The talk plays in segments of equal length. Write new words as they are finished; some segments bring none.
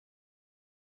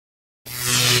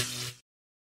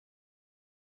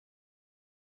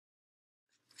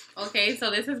Okay, so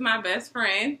this is my best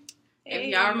friend. Hey. If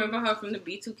y'all remember her from the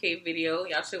B2K video,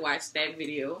 y'all should watch that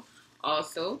video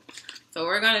also. So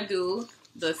we're going to do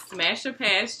the Smash or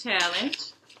Pass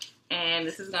challenge. And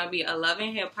this is going to be a love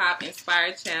and hip hop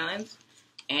inspired challenge.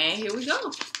 And here we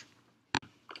go.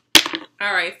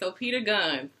 Alright, so Peter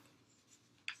Gunz.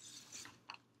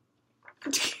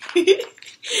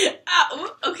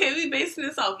 Okay, we basing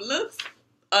this off looks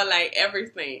or like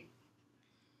everything?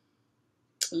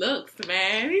 Looks,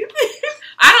 man.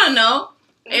 I don't know.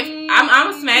 If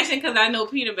I'm smashing because I know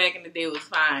Peter back in the day was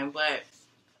fine, but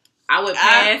I would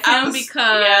pass him because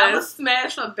I would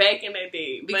smash for back in the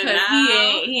day because but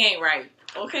now, he ain't right.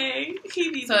 Okay, he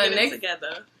needs to get it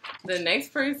together. The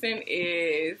next person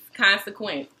is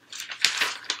Consequent.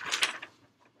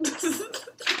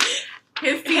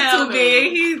 His teeth too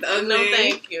big. He's ugly. No,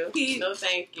 thank you. No,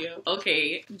 thank you.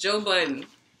 Okay, Joe Budden.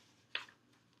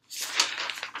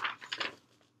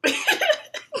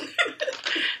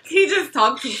 He just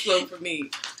talked too slow for me.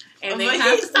 And then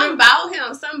something about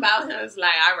him is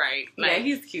like, all right. Like, yeah,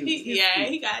 he's cute. He's cute.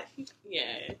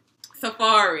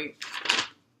 Safaree.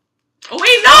 Oh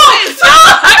wait, no!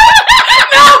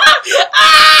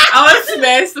 I want to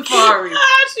smash Safaree.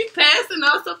 She passing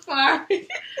on Safaree.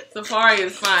 Safaree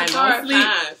is fine. Don't sleep.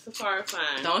 Safaree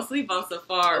fine. Don't sleep on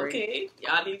Safaree. Okay,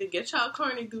 y'all need to get y'all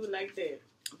corny dude like that.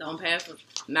 Don't pass him.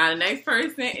 Now the next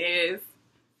person is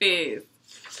Fizz.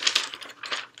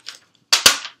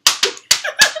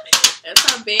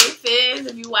 That's our big Fizz.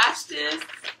 If you watch this,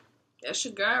 that's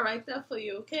your girl right there for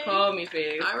you. Okay. Call me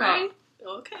Fizz. All right.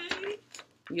 Okay.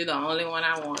 You're the only one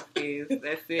I want, Fizz.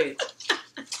 That's it.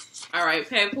 All right,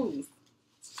 papoose.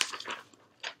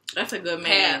 That's a good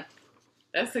man. Pap.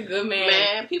 That's a good man.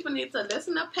 Man, people need to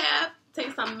listen to Pap.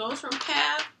 Take some notes from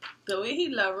Pap. The way he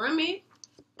love Remy.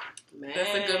 Man.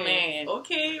 That's a good man.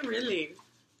 Okay, really.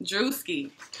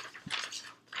 Drewski.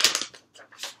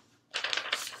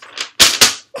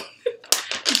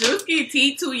 Drewski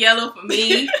teeth too yellow for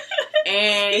me.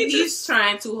 And he's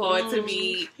trying too hard to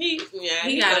be. He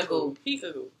gotta go. He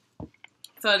could go.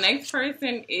 So the next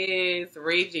person is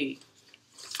Ray G.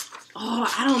 Oh,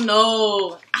 I don't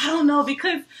know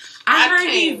because I heard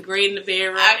he's great in the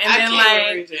bedroom, and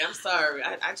then Ray J. I'm sorry,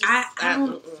 I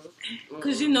don't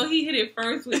because you know he hit it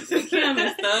first with Kim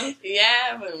and stuff.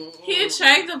 Yeah, but he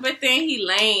attractive, but then he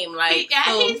lame. Like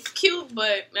he's cute,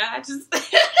 but I just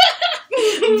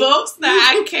folks.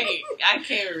 I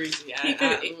can't Ray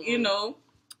J. You know,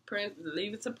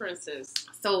 leave it to Princess.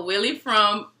 So Willie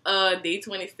from Day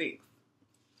 26.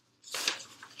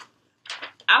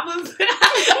 I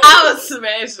was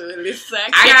smashing this.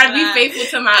 I gotta be faithful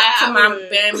to my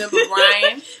band member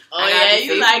Brian. Oh yeah,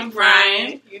 you like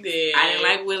Brian. You did. I didn't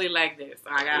like Willie like this, so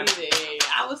I got. You did.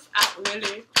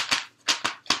 Willie.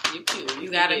 You cute. You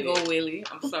gotta go, Willie.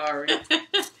 I'm sorry.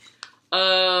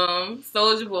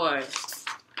 Soulja Boy.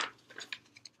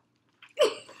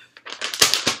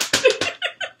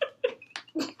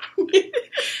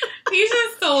 He's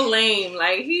just so lame.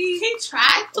 Like he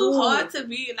tried too hard to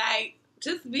be like.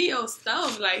 Just be your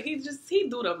stuff. Like, he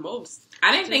do the most.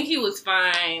 I didn't think he was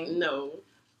fine. No.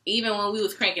 Even when we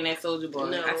was cranking that Soulja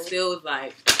Boy. No. I still was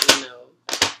like,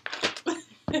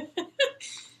 no.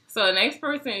 So the next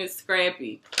person is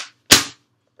Scrappy.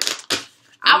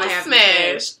 I was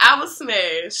smash.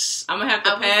 I'm gonna have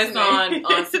to pass on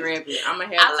Scrappy.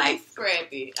 I like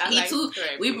Scrappy.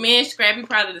 Me and Scrappy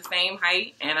probably the same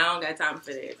height, and I don't got time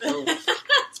for that. So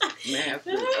I'm gonna have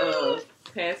to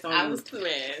pass on. I was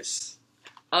smash.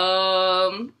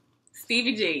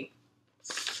 Stevie J.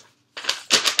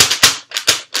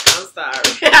 I'm sorry.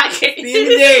 I can't.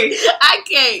 Stevie J. I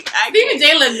can't. Stevie J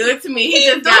look good to me. He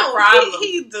just got problems.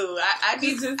 He do. I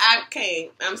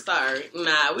can't. I'm sorry.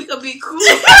 Nah, we could be cool.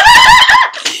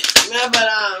 Nah, but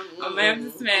I'm gonna have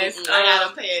to smash. I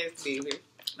gotta pass Stevie.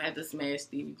 I have to smash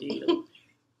Stevie J though.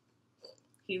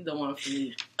 He's the one for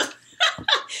me.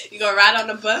 You gonna ride on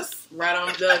the bus? Ride on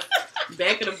the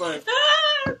back of the bus.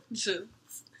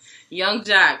 Young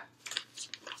Jock.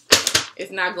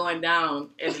 It's not going down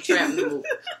in the trap no.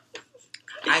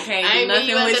 I can't do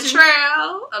nothing with the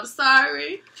trail. I'm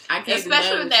sorry. I can't.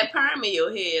 Especially with that perm in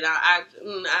your head. I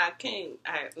can't.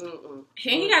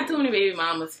 He got too many baby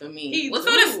mamas for me. So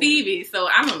does Stevie. So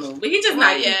I don't know. But he just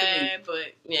not cute to me.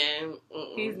 But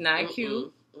he's not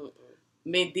cute.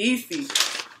 Mendeecees.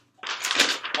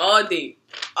 All day,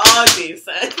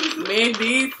 son.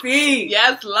 Mendeecees.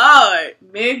 Yes, Lord.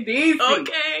 Mendeecees.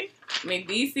 Okay.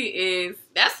 Mendeecees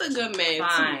that's a good man.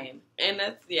 Fine. Too. And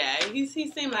that's he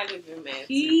seemed like a good man.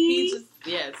 He just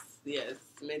yes.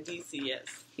 Mendeecees, yes.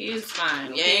 He's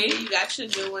fine. Okay? Yeah, you got your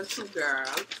good one too, girl.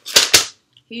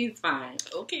 He's fine.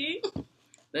 Okay.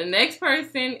 The next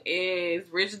person is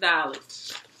Rich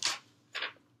Dollaz.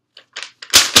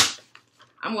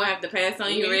 I'm gonna have to pass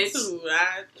on you, Rich. Too.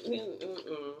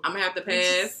 I'm gonna have to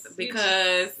pass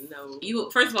because you.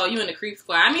 First of all, you in the creep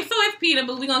squad. I mean, so is Peter,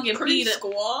 but we gonna give creep Peter.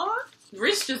 Squad.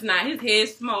 Rich just not. His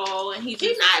head's small, and he's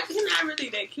not really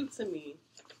that cute to me.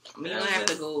 You don't have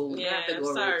to go. Yeah, have to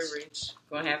go, sorry, Rich.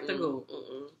 Gonna have to go.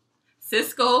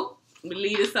 Cisqo,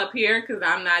 lead us up here because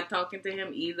I'm not talking to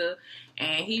him either,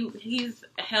 and he's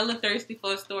hella thirsty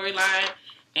for a storyline,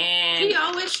 and he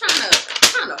always trying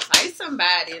to fight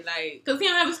somebody, like because he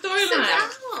don't have a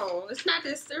storyline. It's not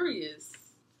that serious.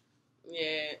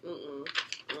 Yeah.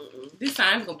 This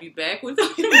time's gonna be backwards.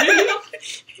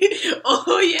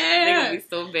 Oh yeah, they're gonna be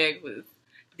so backwards.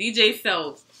 DJ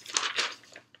Self.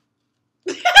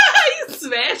 You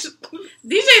smashed.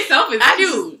 DJ Self is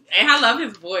cute, and I love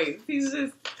his voice. He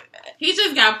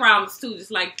just got problems too,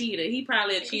 just like Peter. He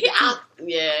probably a cheater too.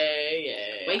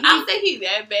 Yeah. But I don't think he's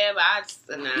that bad, but I just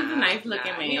he's a nice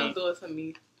looking man. He don't do it for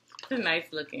me. He's nice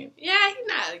looking. Yeah, he's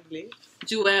not ugly.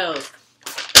 Juelz.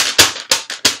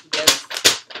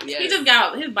 Yes. He just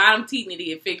got his bottom teeth need to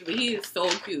get fixed, but he is so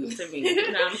cute to me.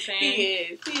 You know what I'm saying? He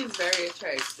is. He is very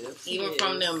attractive. Even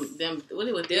from them what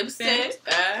it was, dipset?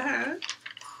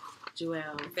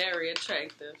 Juelz. Very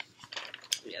attractive.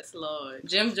 Yes, Lord.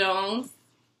 Jim Jones.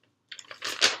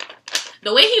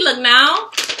 The way he look now,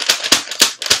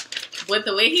 but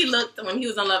the way he looked when he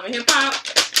was on Love and Hip Hop,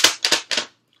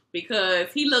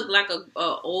 because he looked like a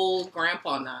old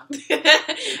grandpa now. But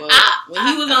when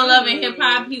he was on Love and Hip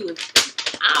Hop, he was.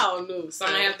 I don't know. So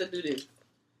I'm gonna have to do this.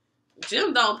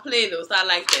 Jim don't play those. So I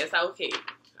like that. So okay.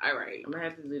 All right. I'm gonna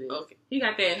have to do this. Okay. He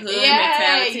got that hood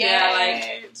mentality.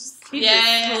 I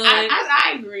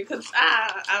agree because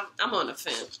I'm on the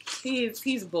fence.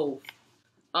 He's both.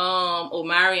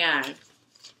 Omarion.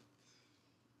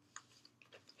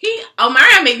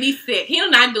 Omarion make me sick. He do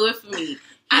not do it for me.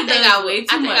 I think I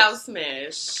was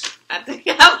smashed.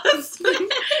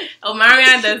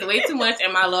 Omarion does way too much,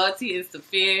 and my loyalty is to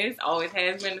Fizz. Always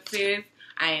has been to Fizz.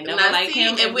 I ain't never liked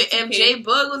him. If J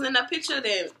Bug was in that picture,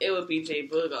 then it would be J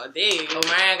Bug all day.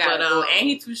 Omarion got go, and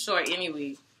he too short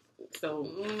anyway. So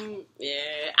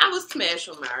yeah, I would smash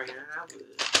Omarion. I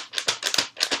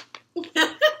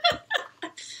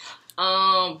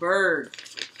would. Berg,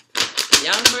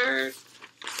 young Berg.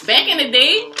 Back in the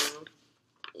day,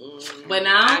 but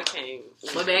now I can't.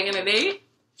 But back in the day,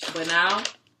 but now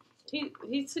he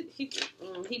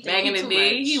back in the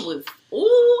day much. he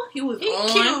was on.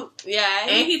 Cute. Yeah,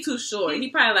 and he too short.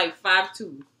 He probably like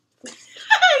 5'2".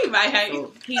 He might have.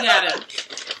 So he gotta.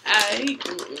 He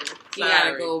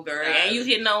gotta go, Berg. And you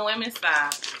hitting on women's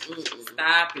side.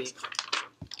 Stop it.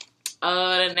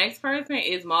 The next person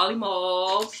is Molly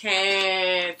Mall.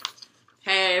 Pass.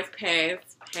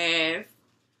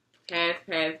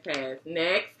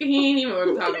 Next, he ain't even know what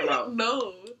I'm talking about.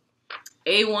 No.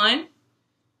 A1.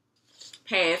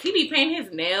 Pass. He be painting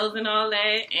his nails and all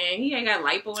that, and he ain't got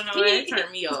lipo and all that.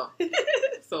 Turn me off.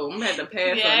 So I'm gonna have to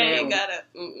pass on that.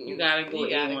 You gotta go,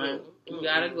 A1. You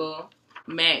gotta go.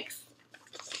 Max.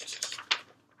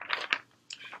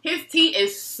 His teeth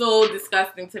is so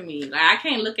disgusting to me. Like, I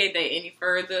can't look at that any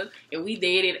further. If we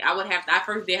dated, I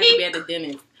first did have to be at the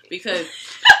dentist because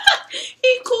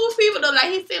he cool people though.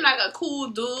 Like, he seemed like a cool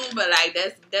dude, but like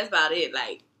that's about it.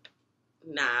 Like,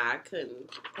 nah, I couldn't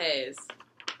pass.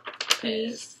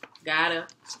 Gotta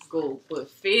go.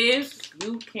 But Fizz,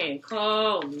 you can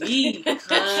call me,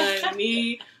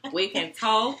 honey. We can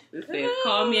talk. It says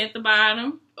call me at the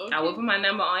bottom. Okay. I will put my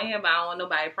number on here, but I don't want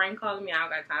nobody prank calling me. I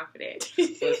don't got time for that.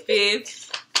 But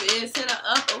Fizz, hit her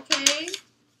up, okay?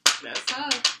 That's her.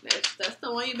 That's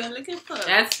the one you've been looking for.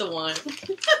 That's the one.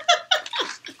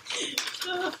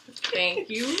 Thank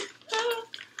you.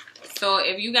 So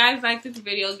if you guys like this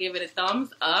video, give it a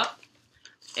thumbs up.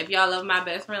 If y'all love my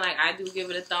best friend like I do, give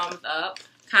it a thumbs up.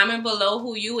 Comment below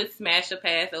who you would smash or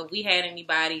pass, or if we had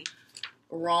anybody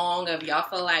wrong, if y'all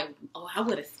feel like, oh, I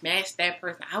would have smashed that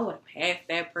person, I would have passed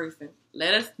that person.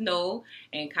 Let us know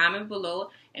and comment below,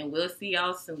 and we'll see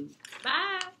y'all soon.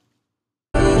 Bye.